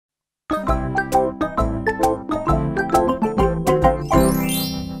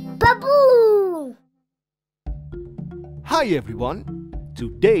Hi everyone!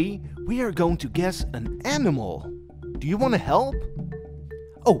 Today we are going to guess an animal. Do you want to help?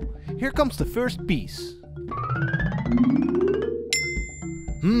 Oh, here comes the first piece.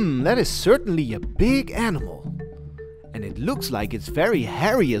 That is certainly a big animal. And it looks like it's very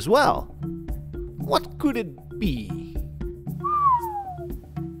hairy as well. What could it be?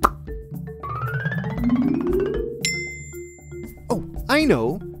 Oh, I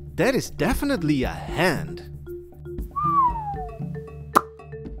know! That is definitely a hand.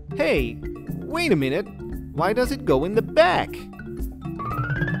 Hey, wait a minute. Why does it go in the back?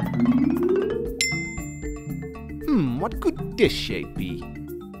 What could this shape be?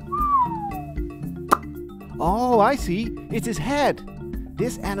 Oh, I see. It's his head.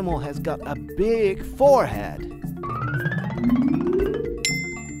 This animal has got a big forehead.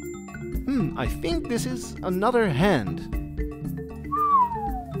 I think this is another hand.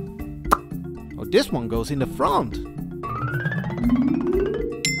 Oh, this one goes in the front.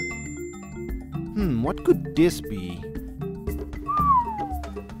 What could this be?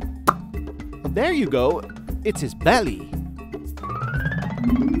 Oh, there you go. It's his belly.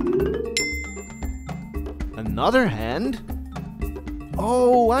 Another hand.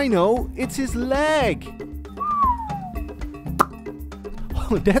 Oh, I know. It's his leg.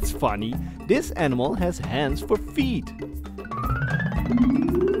 Oh, that's funny. This animal has hands for feet.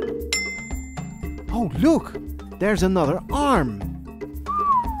 Oh, look. There's another arm.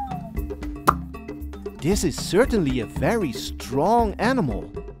 This is certainly a very strong animal.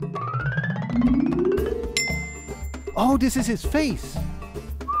 Oh, this is his face.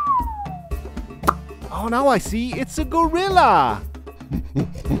 Oh, now I see. It's a gorilla.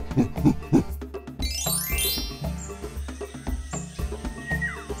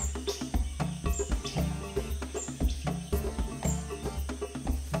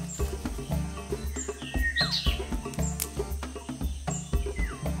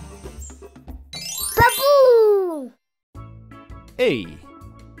 Baboo! A.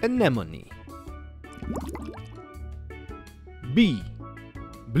 Anemone. B.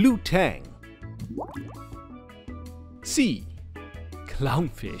 Blue tang. C.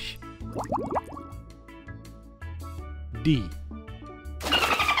 Clownfish. D.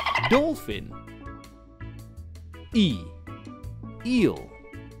 Dolphin. E. Eel.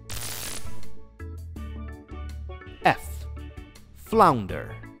 F.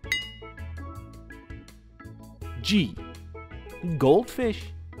 Flounder. G.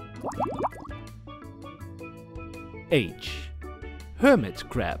 Goldfish. H. Hermit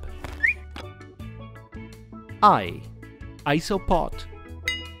crab. I. Isopod.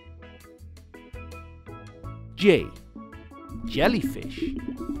 J. Jellyfish.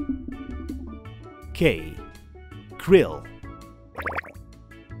 K. Krill.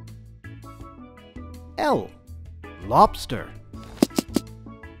 L. Lobster.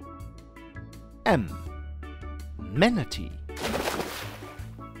 M. Manatee.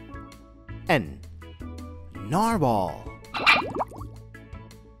 N. Narwhal.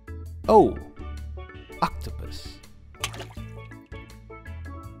 O. Octopus.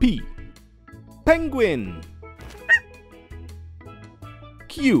 P. Penguin.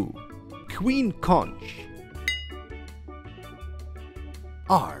 Q. Queen conch.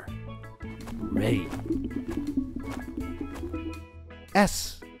 R. Ray.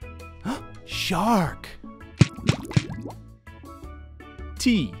 S. Shark.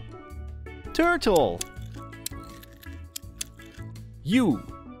 T. Turtle. U.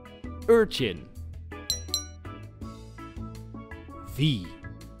 Urchin. V.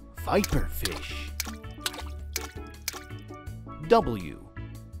 Viperfish. W.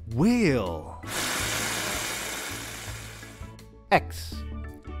 Whale. X.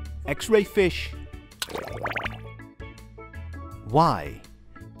 X-ray fish. Y.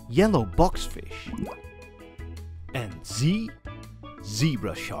 Yellow boxfish. And Z.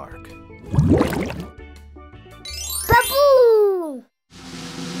 Zebra shark. Baboo!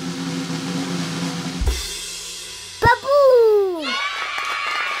 Baboo!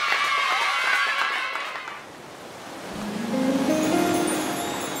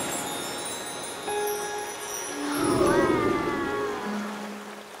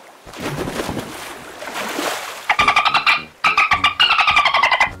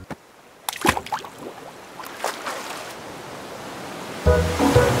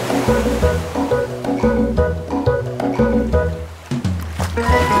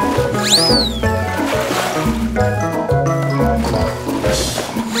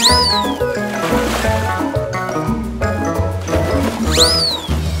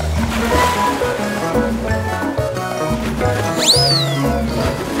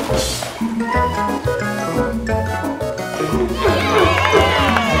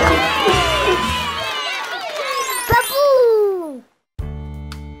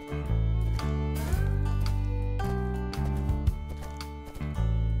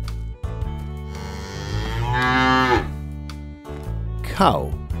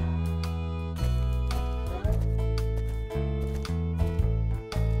 Cow.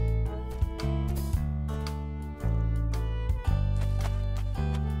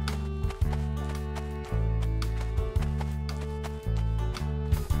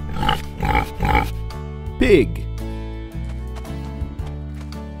 Pig.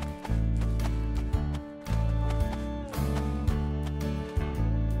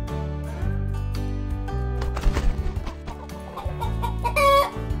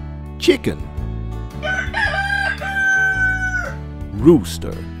 Chicken.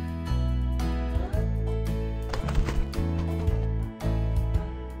 Rooster.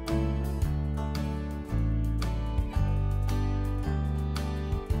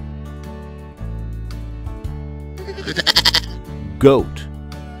 Goat.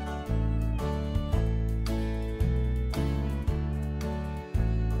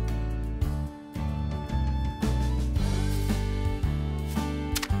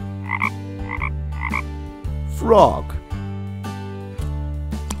 Frog.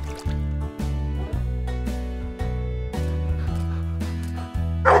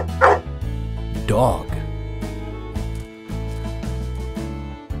 Dog.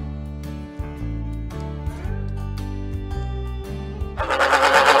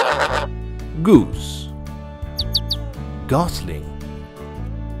 Goose. Gosling.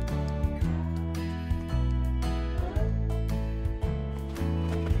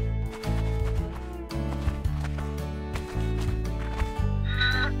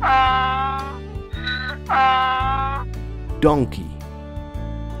 Donkey.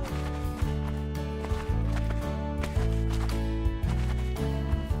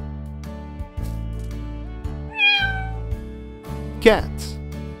 Cat.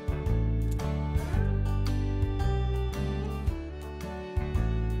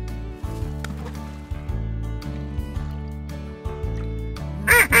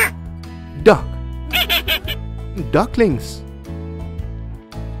 Duck. Ducklings.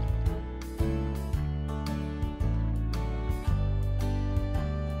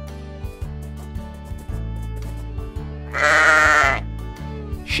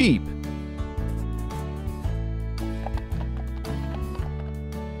 Sheep.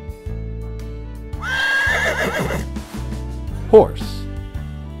 Horse.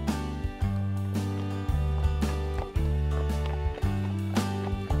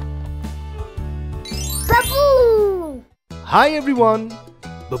 Baboo! Hi everyone!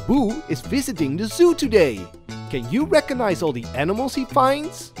 Baboo is visiting the zoo today. Can you recognize all the animals he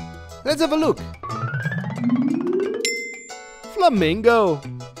finds? Let's have a look. Flamingo.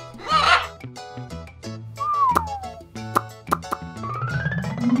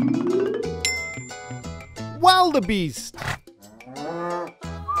 Wildebeest.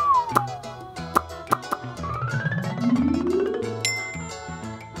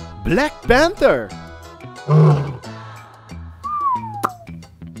 Black Panther.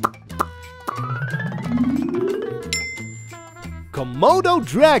 Komodo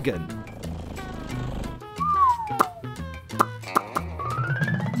dragon.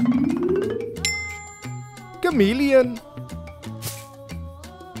 Chameleon.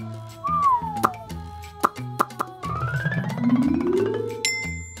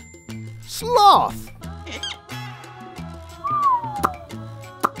 Sloth.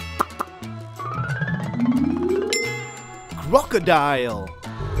 Crocodile.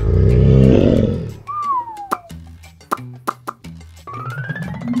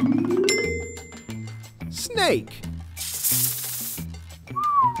 Snake.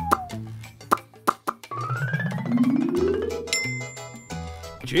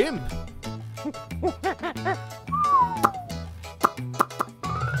 Chimp.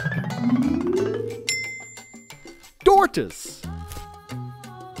 Tortoise.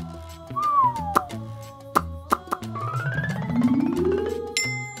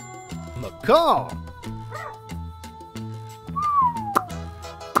 Macaw.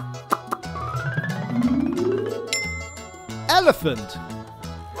 Elephant.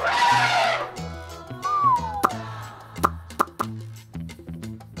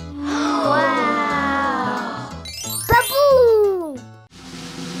 Wow! Baboo!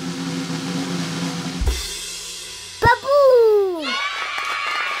 Baboo!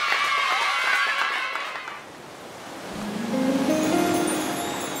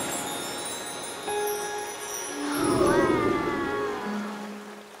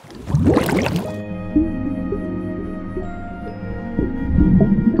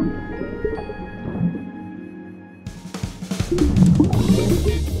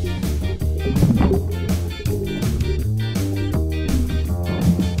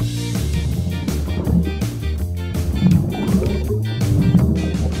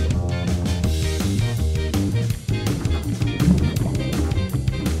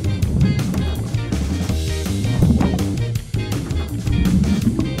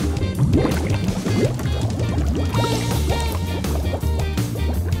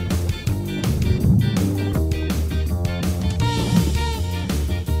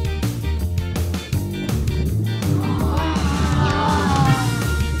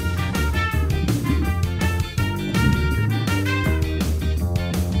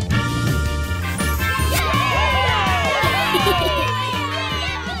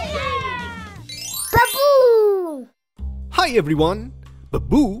 Hi everyone!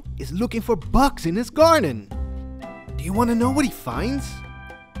 Baboo is looking for bugs in his garden. Do you want to know what he finds?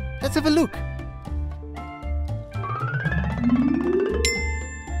 Let's have a look.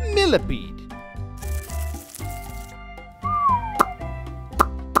 Millipede.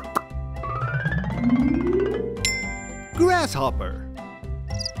 Grasshopper.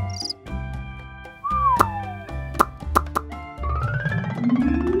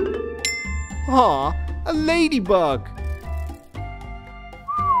 Aw, a ladybug.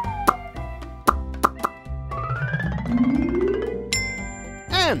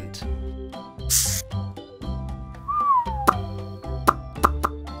 Ant.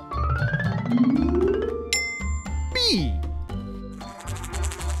 Bee.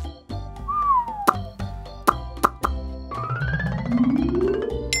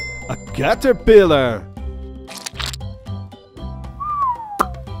 A caterpillar.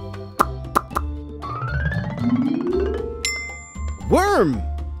 Worm.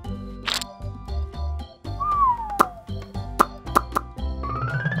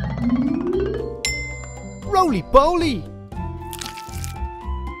 Roly-poly.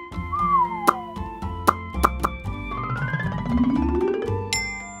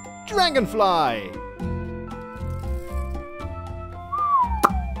 Dragonfly.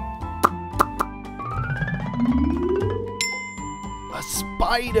 A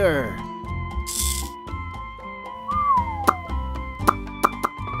spider.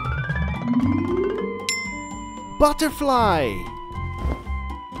 Butterfly.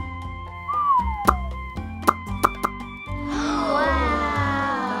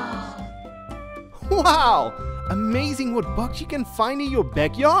 Wow! Amazing what bugs you can find in your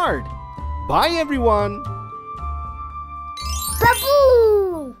backyard. Bye everyone!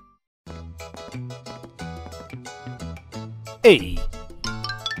 Baboo! A.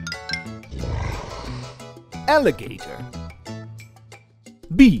 Alligator.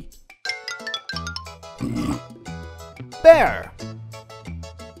 B. Bear.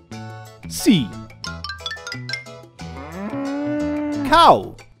 C.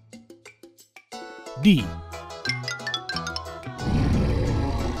 Cow. D.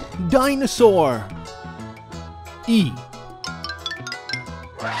 Dinosaur. E.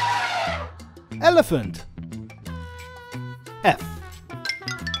 Elephant. F.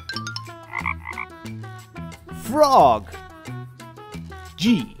 Frog.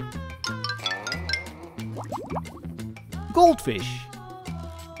 G. Goldfish.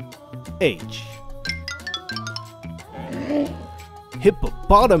 H.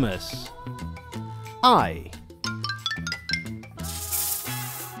 Hippopotamus. I.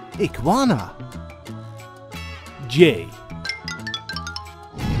 Iguana. J.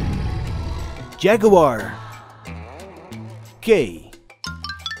 Jaguar. K.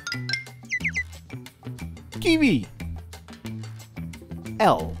 Kiwi.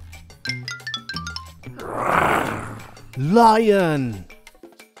 L. Lion.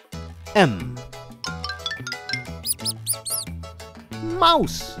 M.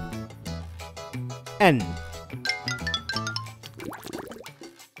 Mouse. N.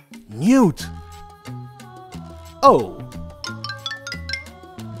 Newt. O.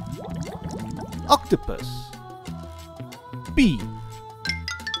 Octopus. P.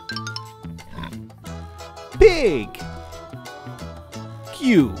 Pig.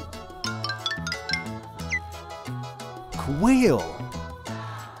 Q. Quail.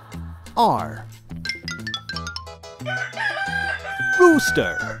 R.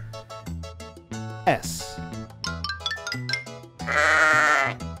 Rooster. S.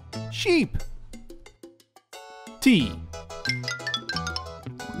 Sheep. T.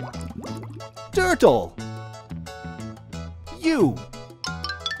 Turtle. U.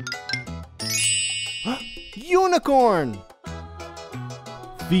 Unicorn.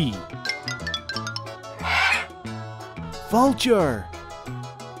 V. Vulture.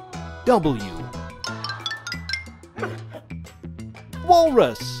 W.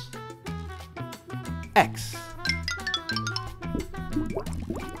 Walrus. X.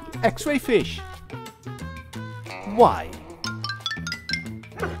 X-ray fish. Y.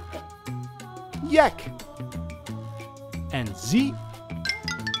 Yak. And Z.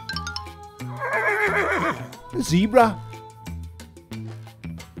 Zebra.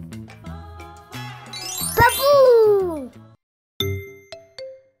 Baboo!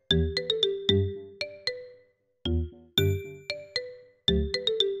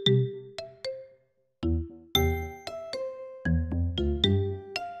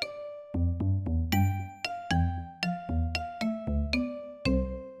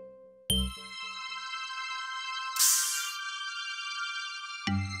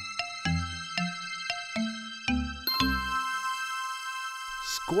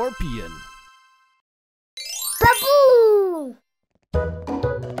 scorpion. Baboo!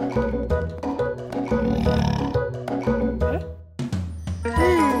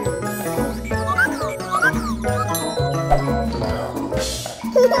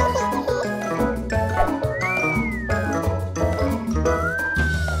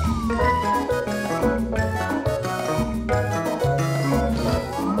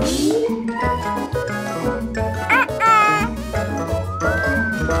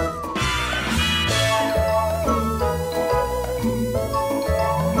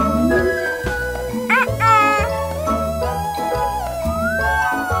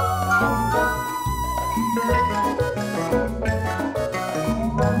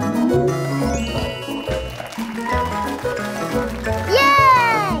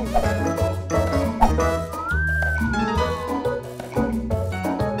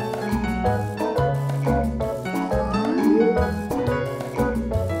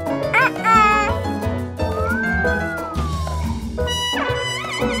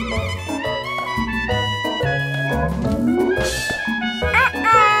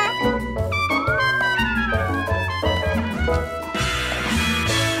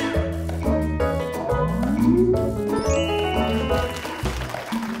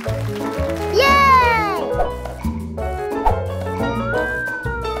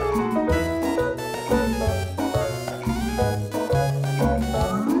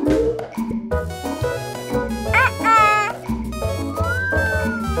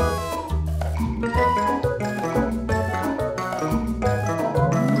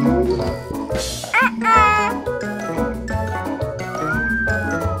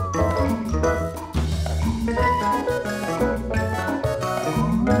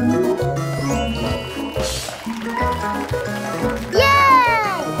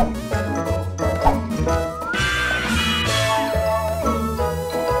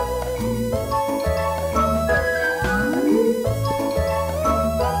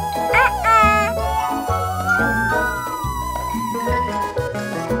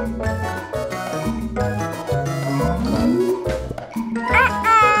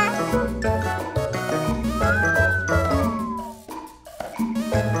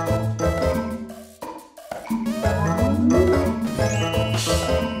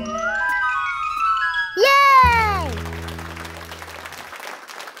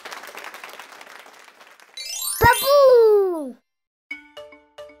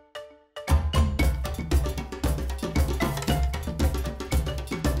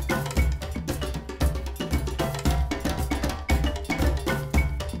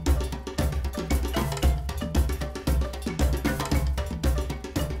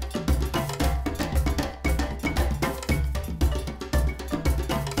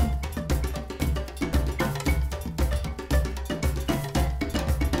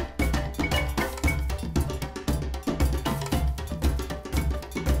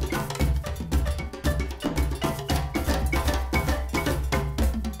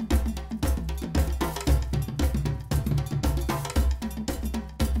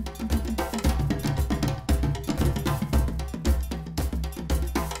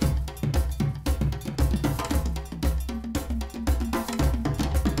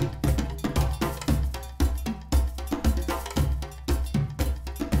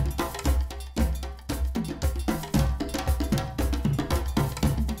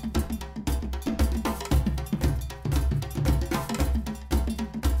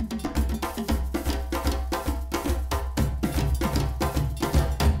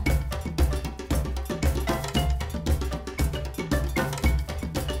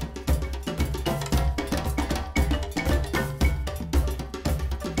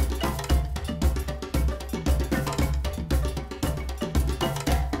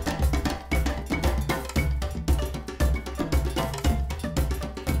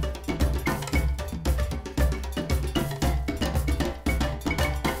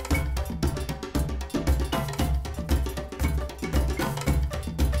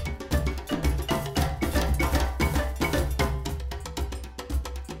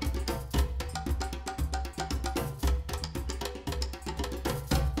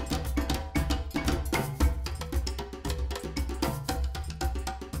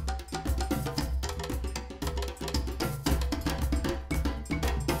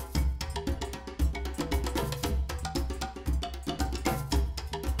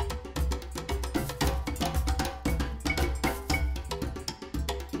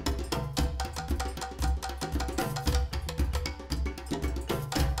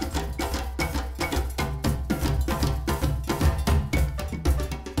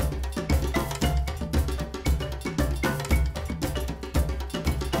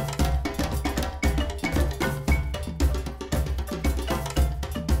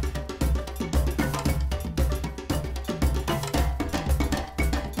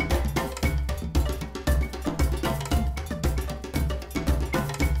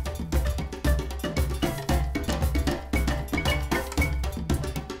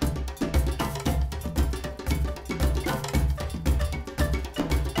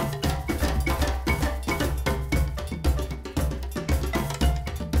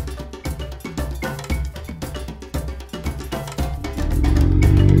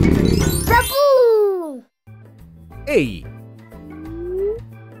 A.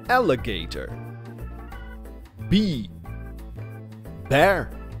 Alligator. B.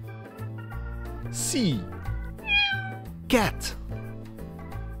 Bear. C. Cat.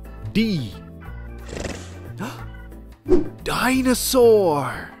 D.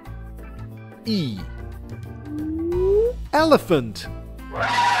 Dinosaur. E. Elephant.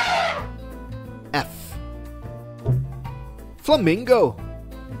 F. Flamingo.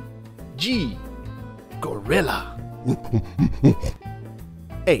 G. Gorilla.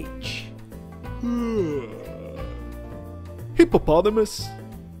 H. Hippopotamus.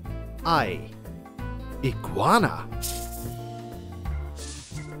 I. Iguana.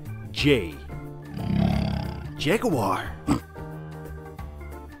 J. Jaguar.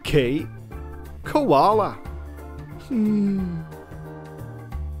 K. Koala.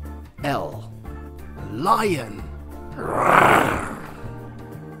 L. Lion.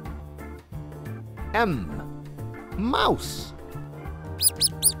 M. Mouse.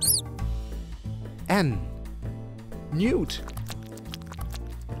 N. Newt.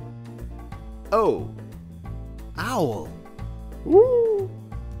 O. Owl.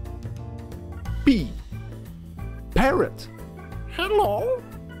 P. Parrot. Hello.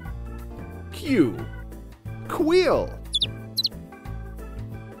 Q. Quail.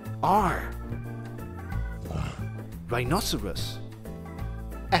 R. Rhinoceros.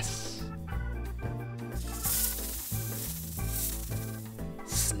 S.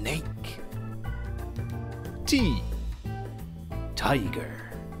 Snake. T. Tiger.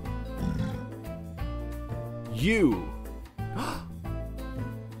 U.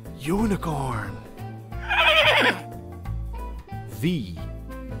 Unicorn. V.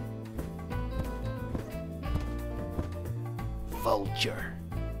 Vulture.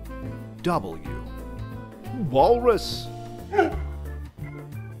 W. Walrus.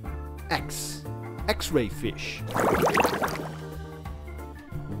 X. X-ray fish.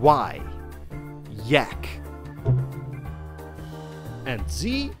 Y. Yak. And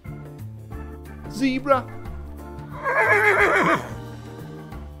Z. Zebra.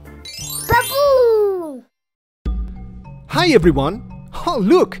 Baboo! Hi everyone! Oh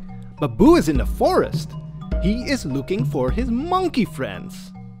look! Baboo is in the forest. He is looking for his monkey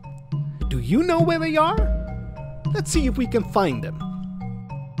friends. Do you know where they are? Let's see if we can find them.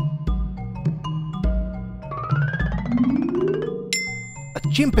 A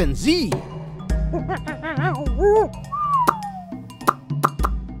chimpanzee.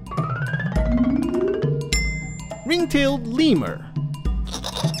 Ring-tailed lemur.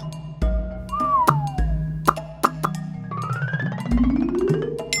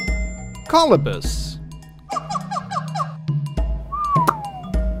 Colobus.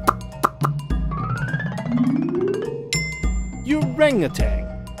 Orangutan.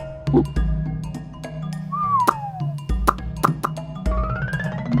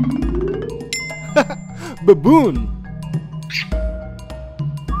 Baboon.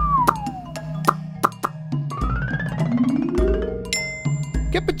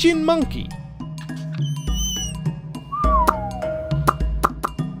 Capuchin monkey.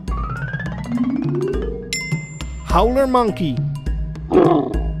 Howler monkey.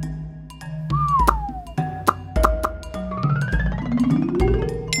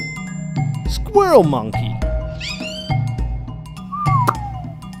 Squirrel monkey.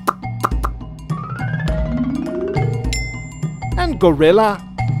 And gorilla.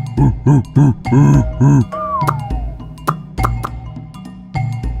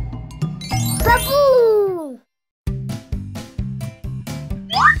 Baboo!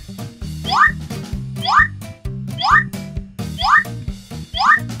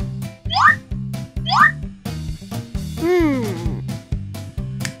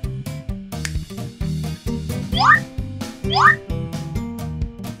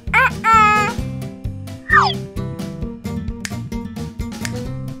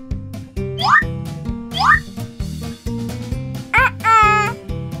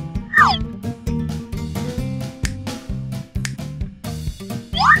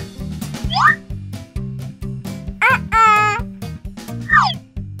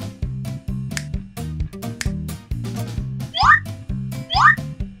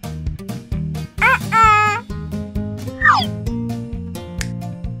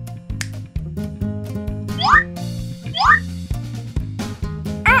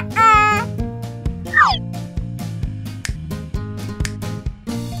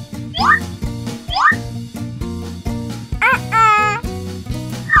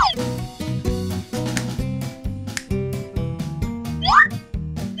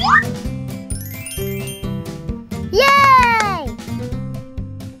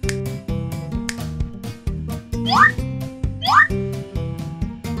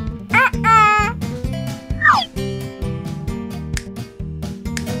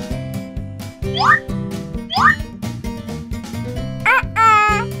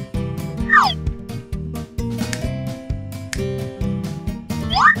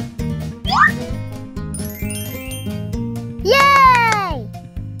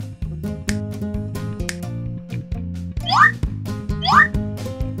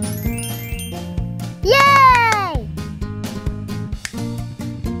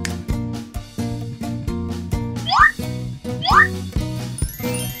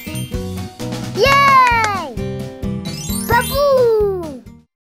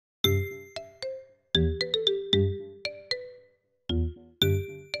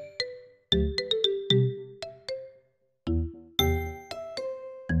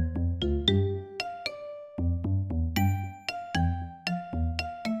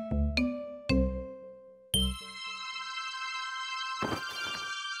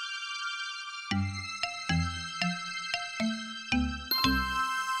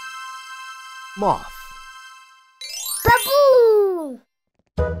 Moth. Baboo.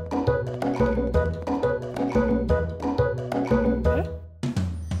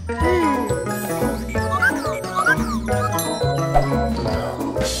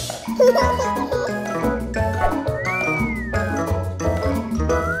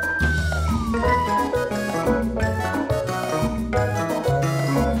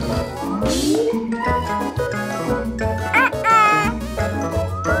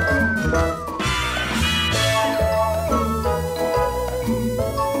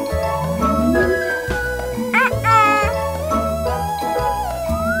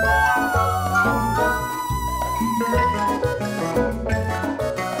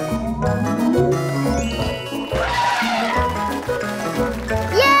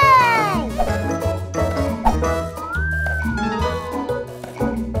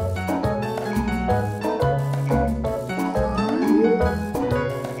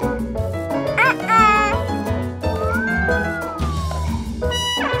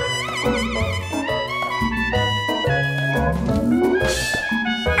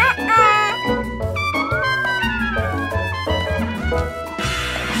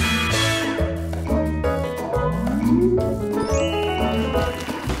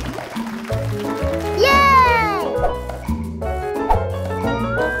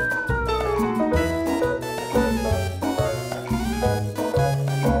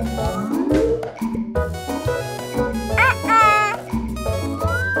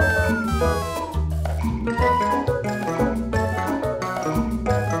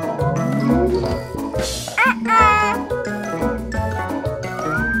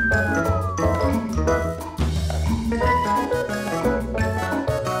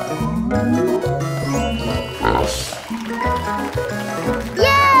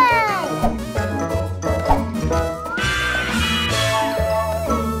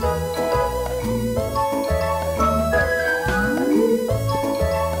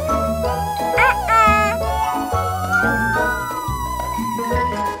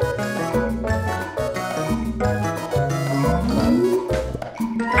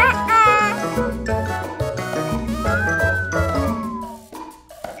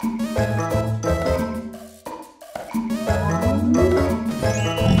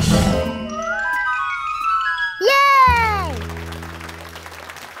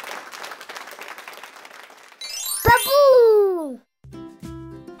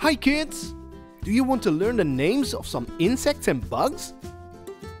 Hi kids! Do you want to learn the names of some insects and bugs?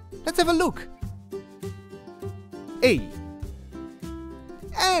 Let's have a look. A.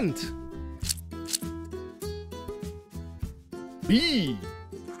 Ant. B.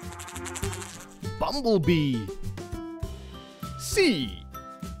 Bumblebee. C.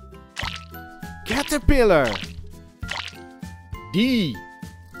 Caterpillar. D.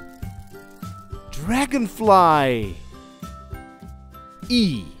 Dragonfly.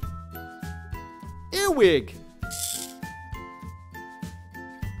 E. Earwig.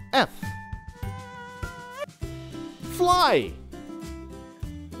 F. Fly.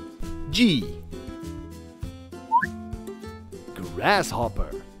 G.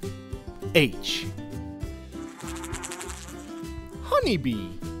 Grasshopper. H. Honeybee.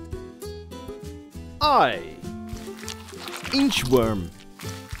 I. Inchworm.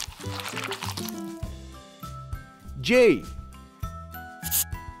 J.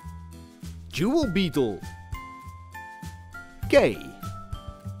 Jewel beetle. K.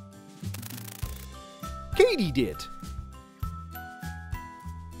 Katydid.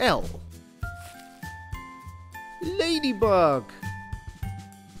 L. Ladybug.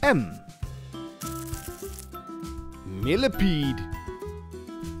 M. Millipede.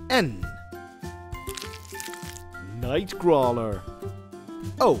 N. Nightcrawler.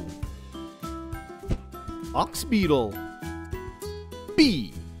 O. Ox beetle.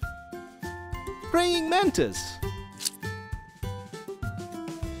 P. Praying mantis.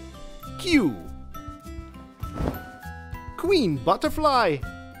 Q. Queen butterfly.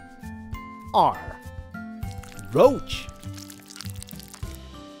 R. Roach.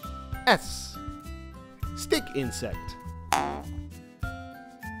 S. Stick insect.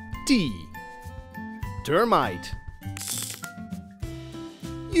 T. Termite.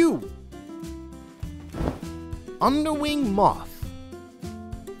 U. Underwing moth.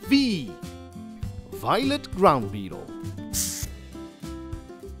 V. Violet ground beetle.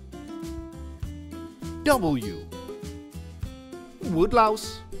 W.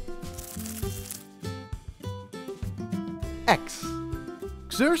 Woodlouse. X.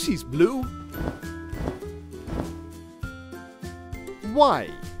 Xerces blue. Y.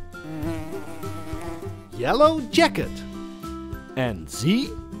 Yellow jacket. And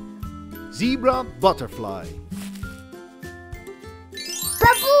Z. Zebra butterfly.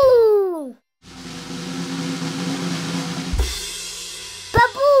 Baboo!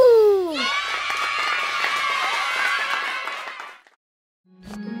 Baboo!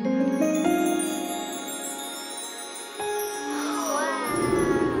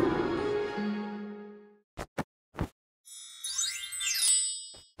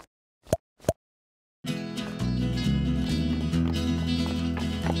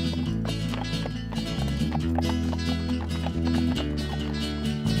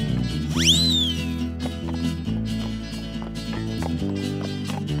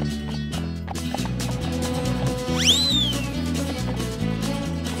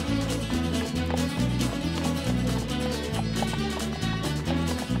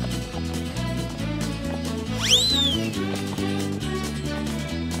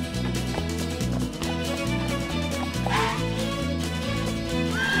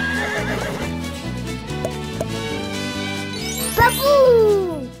 Baboo!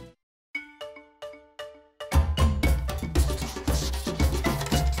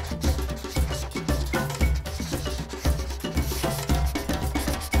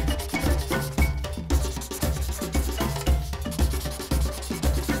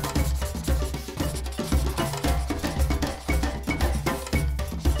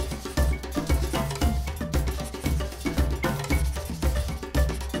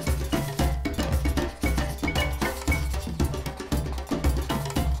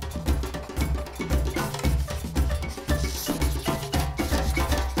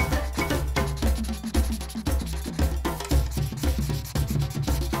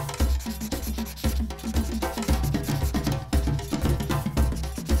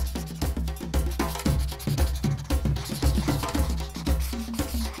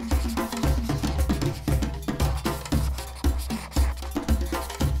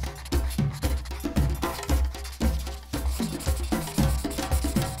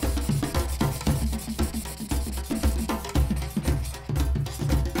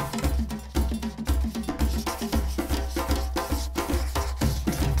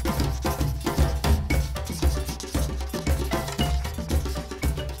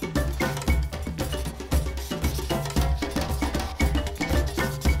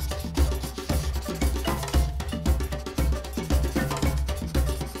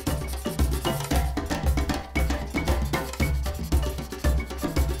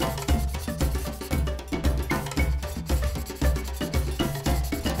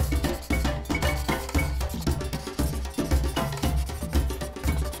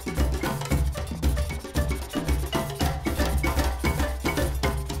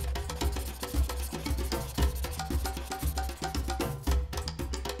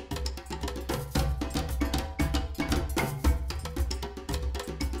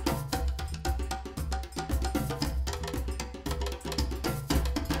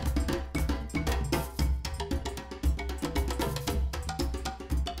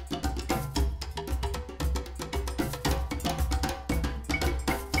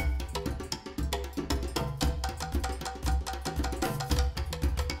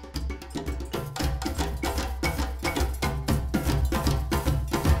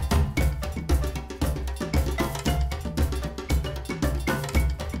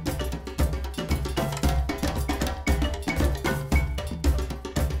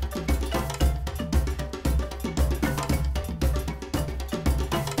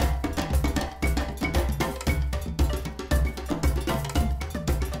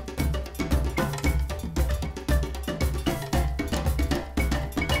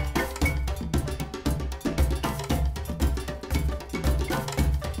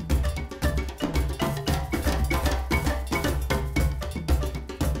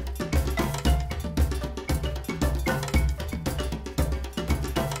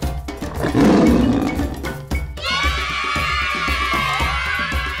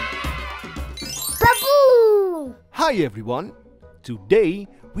 Baboo! Hi everyone! Today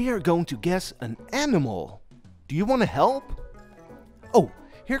we are going to guess an animal. Do you want to help? Oh,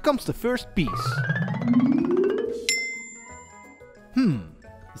 here comes the first piece.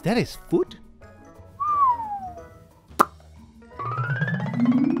 Is that his foot?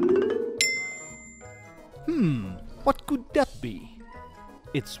 What could that be?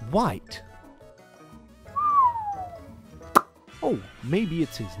 It's white. Oh, maybe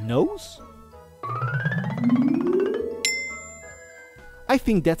it's his nose? I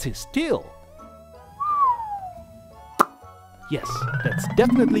think that's his tail. Yes, that's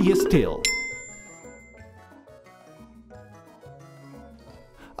definitely his tail.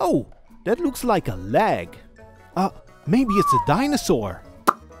 Oh, that looks like a leg. Maybe it's a dinosaur.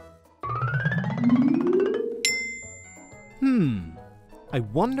 I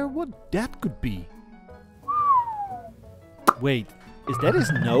wonder what that could be. Wait, is that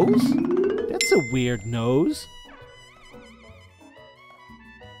his nose? That's a weird nose.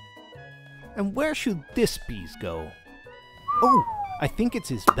 And where should this piece go? Oh, I think it's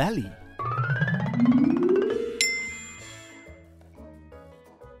his belly.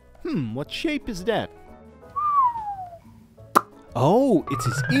 What shape is that? Oh, it's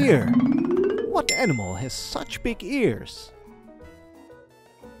his ear. What animal has such big ears?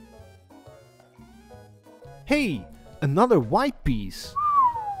 Hey, another white piece.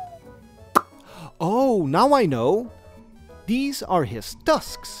 Oh, now I know. These are his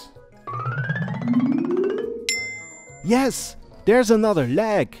tusks. Yes, there's another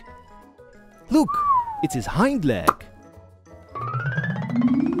leg. Look, it's his hind leg.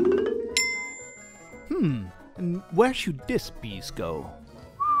 And where should this piece go?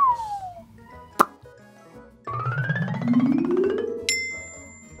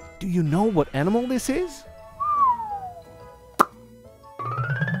 Do you know what animal this is?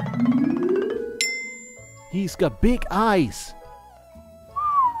 He's got big eyes.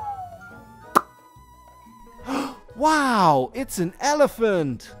 Wow, it's an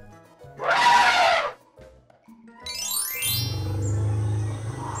elephant!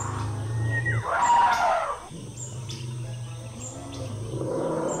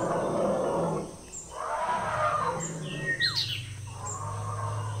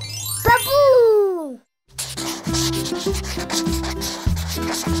 Baboo!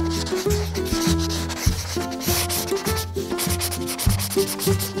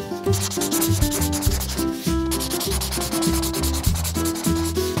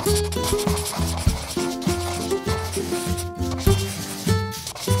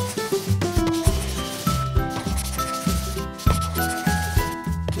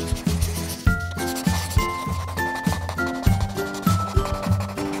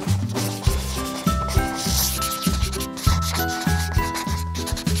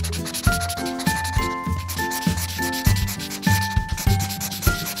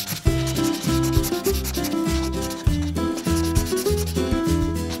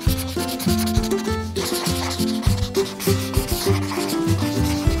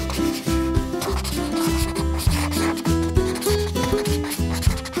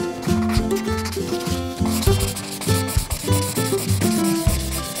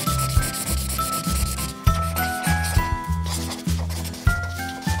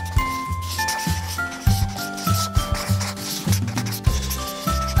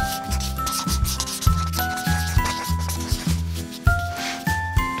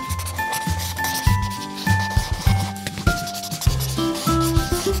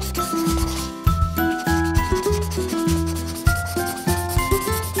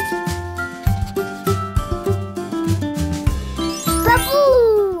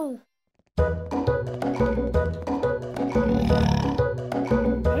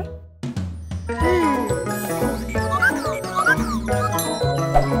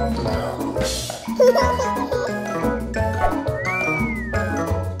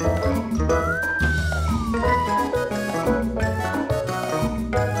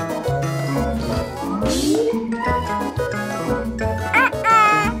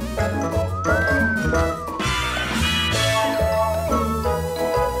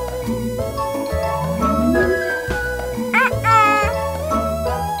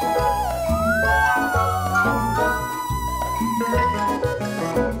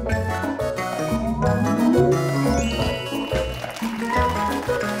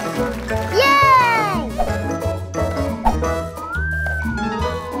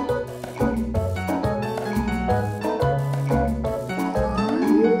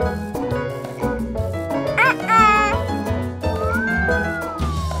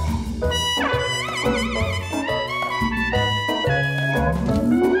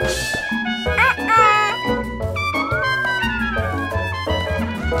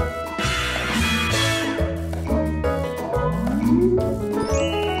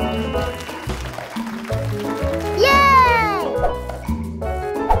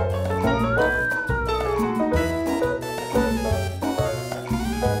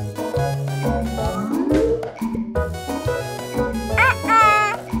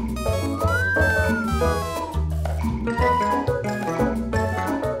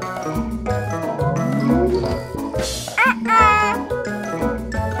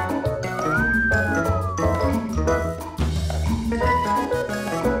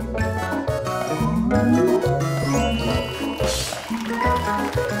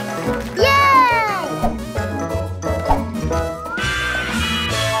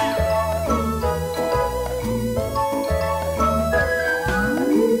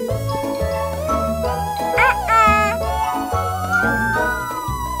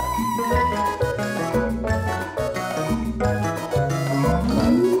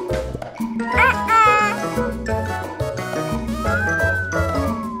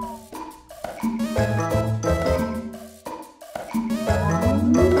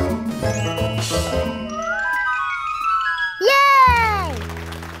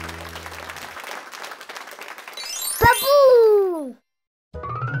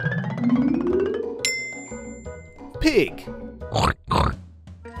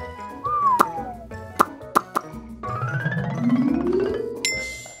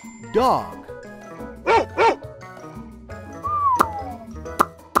 Dog.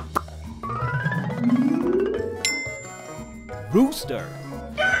 Rooster.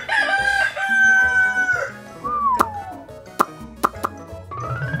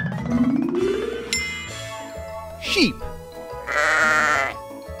 Sheep.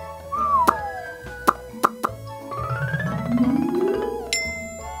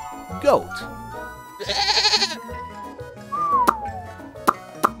 Goat.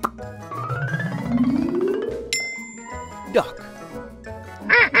 Duck.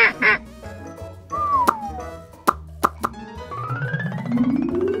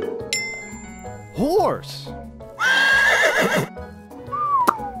 Horse.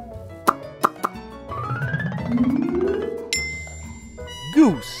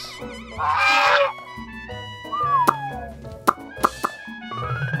 Goose.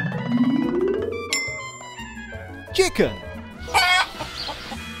 Chicken.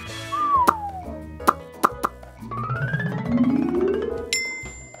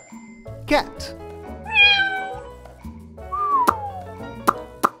 Cat.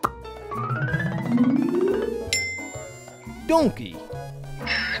 Donkey.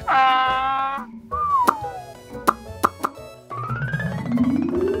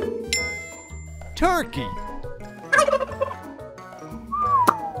 Turkey.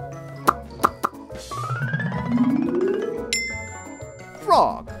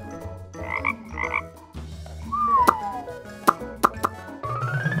 Frog.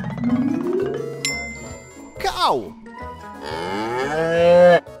 Cow.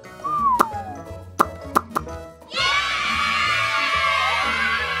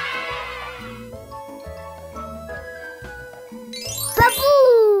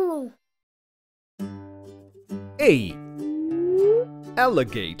 Baboo. A.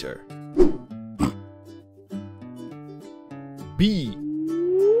 Alligator. B.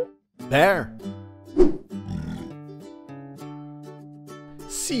 Bear.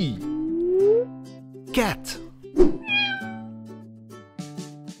 C. Cat.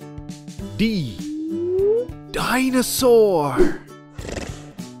 D. Dinosaur.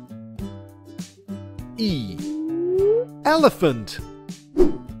 E. Elephant.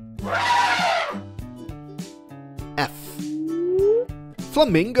 F.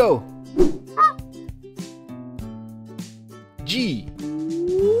 Flamingo. G.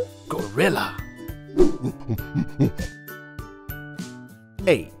 Gorilla.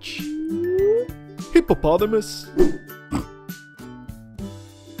 H. Hippopotamus.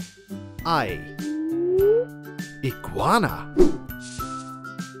 I. Iguana.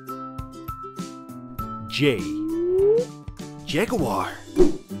 J. Jaguar.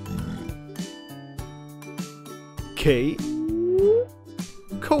 K.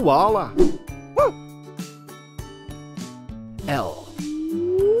 Koala. L.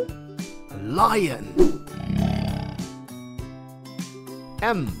 Lion.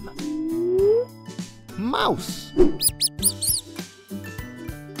 M. Mouse.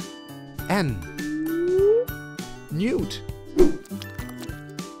 N. Newt.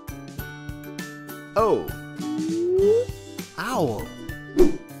 O. Owl.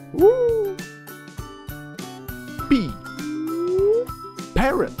 P.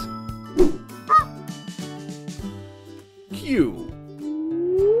 Parrot. Q.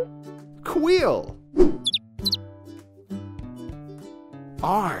 Quill.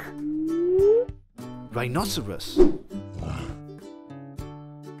 R. Rhinoceros.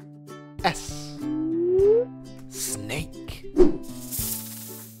 S. Snake.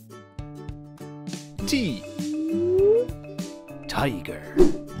 T. Tiger.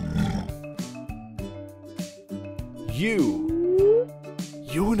 U.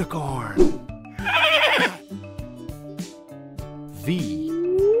 Unicorn. V.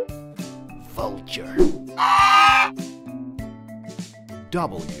 Vulture.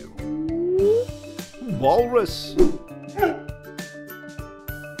 W. Walrus.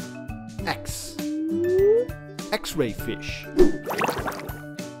 X. X-ray fish.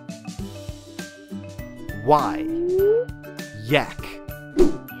 Y. Yak.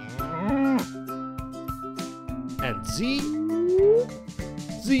 And Z.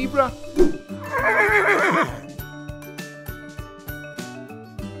 Zebra.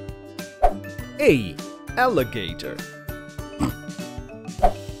 A. Alligator.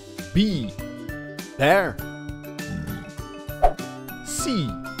 B. Bear. C.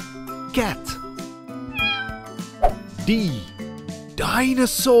 Cat. D.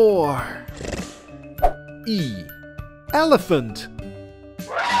 Dinosaur. E. Elephant.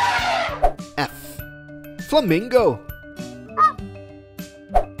 F. Flamingo.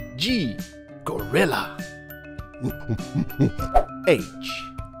 G. Gorilla. H.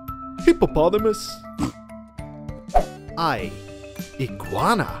 Hippopotamus. I.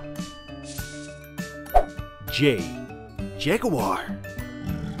 Iguana. J. Jaguar.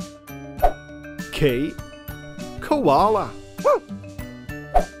 K. Koala.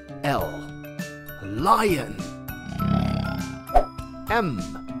 L. Lion. M.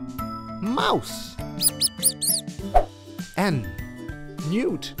 Mouse. N.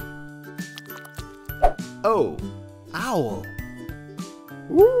 Newt. O. Owl.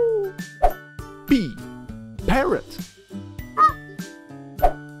 Woo. P. Parrot.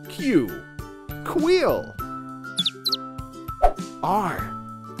 Q. Quail. R.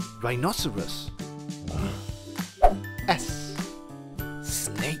 Rhinoceros. S.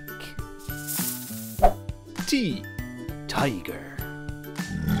 Snake. T. Tiger.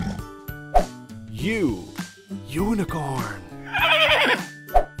 U. Unicorn.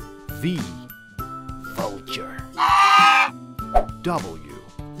 V. Vulture. W.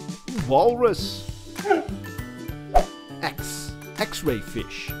 Walrus. X. X-ray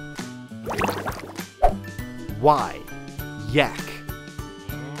fish. Y. Yak.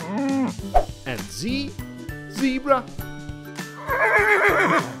 And Z. Zebra.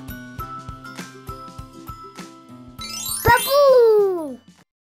 Baboo!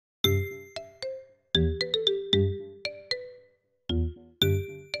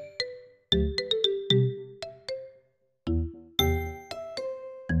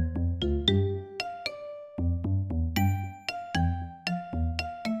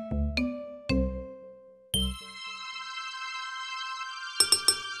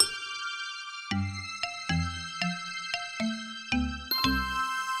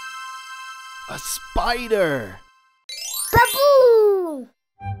 A spider. Baboo!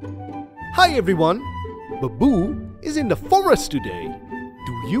 Hi everyone. Baboo is in the forest today.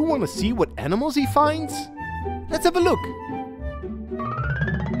 Do you want to see what animals he finds? Let's have a look.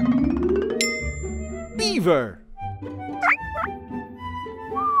 Beaver.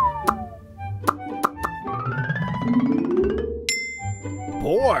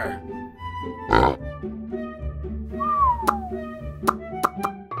 Boar.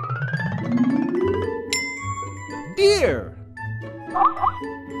 Deer.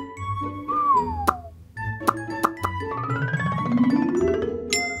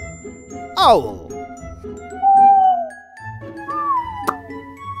 Owl.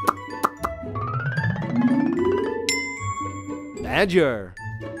 Badger.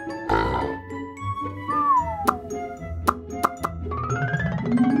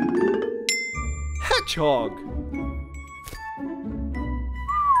 Hedgehog.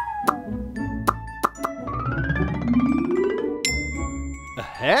 A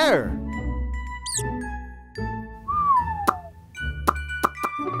hare.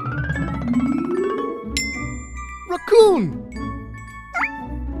 Raccoon.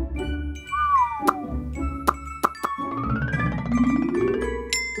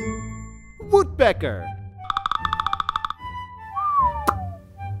 Woodpecker.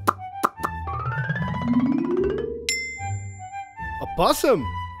 A possum.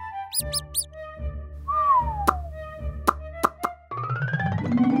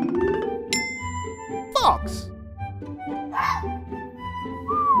 Fox.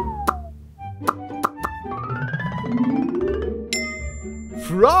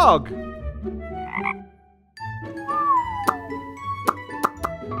 Frog.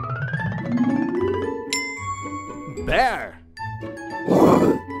 Bear.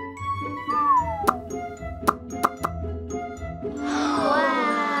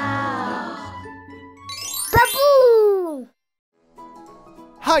 Baboo!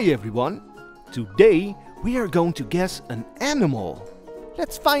 Hi everyone. Today we are going to guess an animal.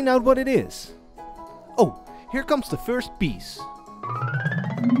 Let's find out what it is. Oh, here comes the first piece.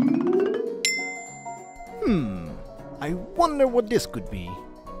 I wonder what this could be.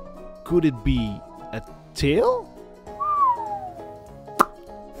 Could it be a tail?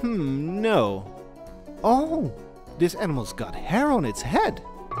 No. Oh, this animal's got hair on its head.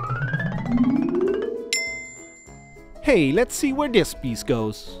 Hey, let's see where this piece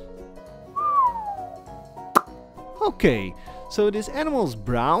goes. Okay, so this animal's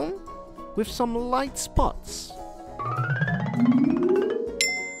brown with some light spots.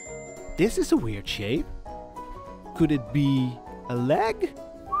 This is a weird shape. Could it be a leg?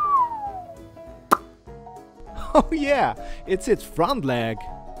 Oh yeah, it's its front leg.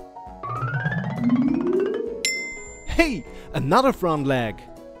 Hey, another front leg.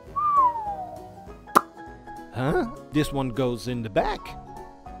 Huh? This one goes in the back.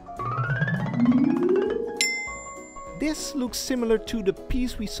 This looks similar to the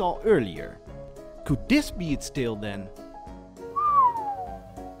piece we saw earlier. Could this be its tail then?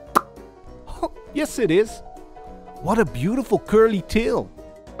 Yes, it is. What a beautiful curly tail.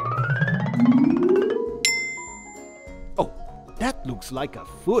 Oh, that looks like a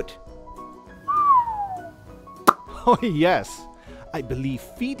foot. Oh yes, I believe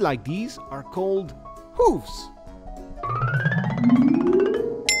feet like these are called hooves.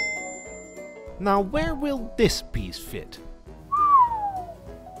 Now where will this piece fit?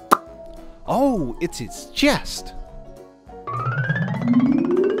 Oh, it's its chest.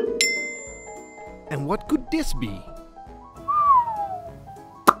 And what could this be?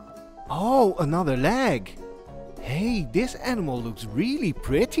 Oh, another leg. Hey, this animal looks really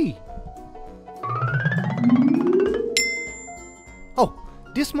pretty. Oh,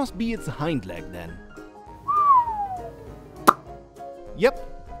 this must be its hind leg then. Yep.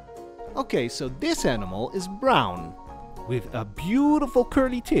 Okay, so this animal is brown, with a beautiful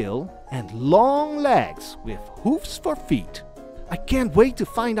curly tail and long legs with hoofs for feet. I can't wait to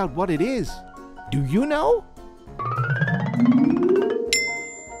find out what it is. Do you know?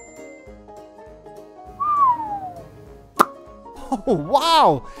 Oh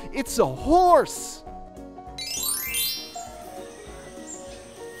wow! It's a horse!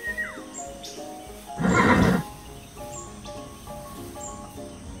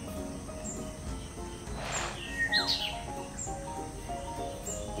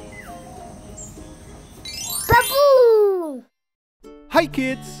 Baboo! Hi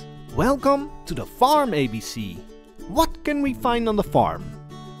kids! Welcome to the Farm ABC. What can we find on the farm?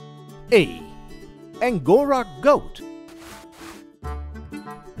 A. Angora goat.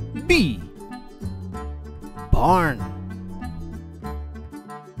 B. Barn.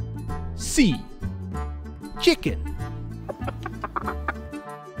 C. Chicken.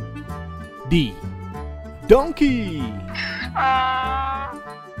 D. Donkey.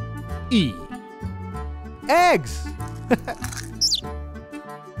 E. Eggs.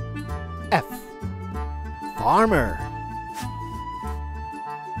 F. Farmer.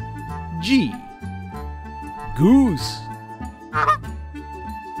 G. Goose.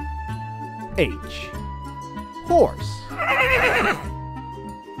 H. Horse.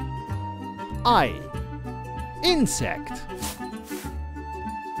 I. Insect.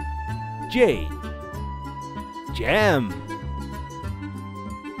 J. Jam.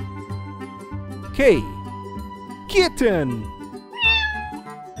 K. Kitten.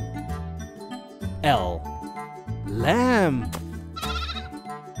 L. Lamb.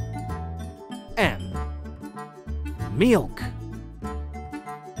 M. Milk.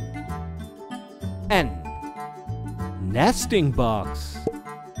 N. Nesting box.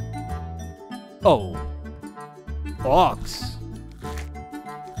 O. Ox.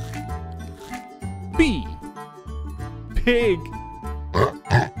 P. Pig.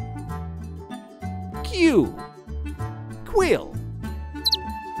 Q. Quill.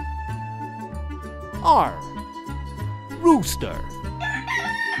 R. Rooster.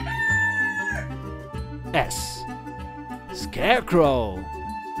 S. Scarecrow.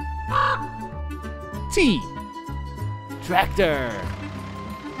 T. Tractor.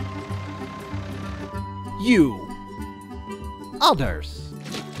 U. Others.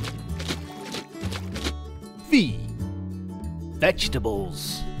 V.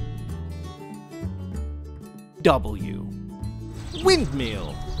 Vegetables. W.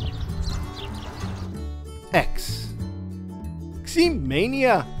 Windmill. X.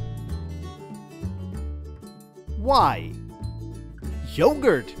 Ximania. Y.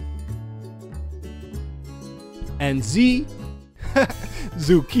 Yogurt. And Z.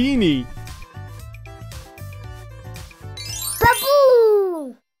 Zucchini.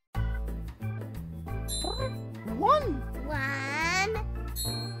 Baboo! One. One,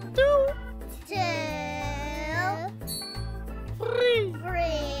 Two. two, Three.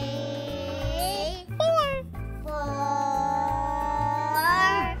 three, Four. four,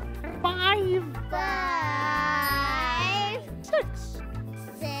 Five. five, Six.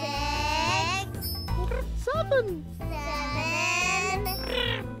 six, Seven. seven,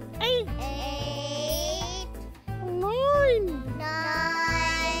 Eight. eight, Nine.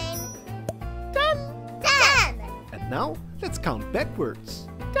 nine, 10. 10, And now let's count backwards.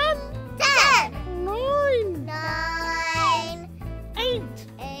 10, 9. 9, 8.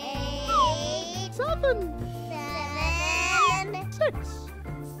 8, 7. 7, 6.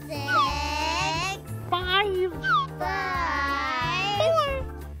 6, 5. 5,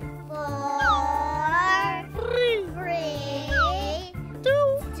 4, 3. 3,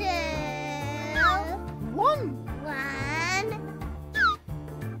 2. 2, 1. 1.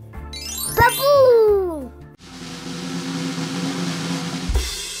 Baboo!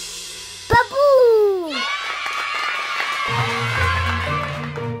 Baboo!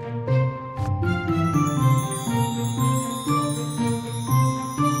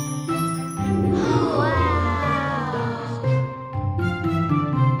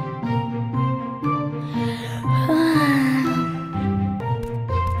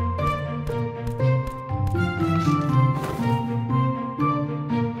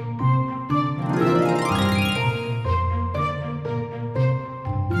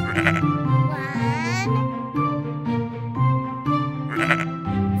 Baboo!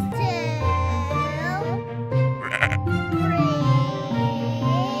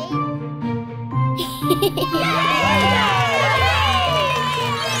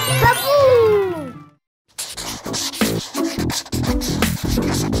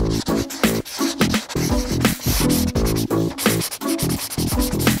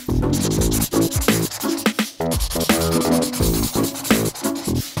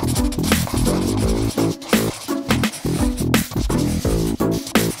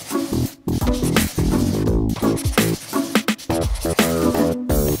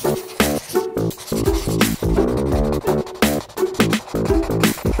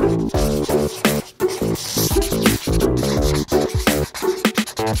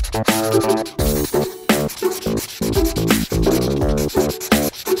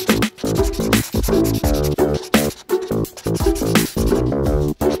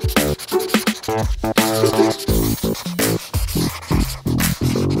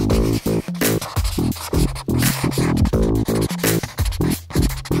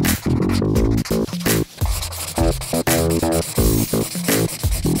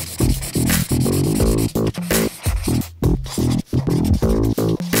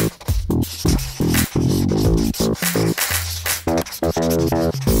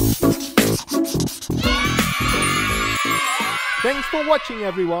 Thanks for watching,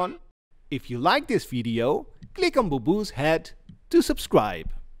 everyone. If you like this video, click on Baboo's head to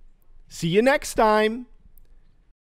subscribe. See you next time.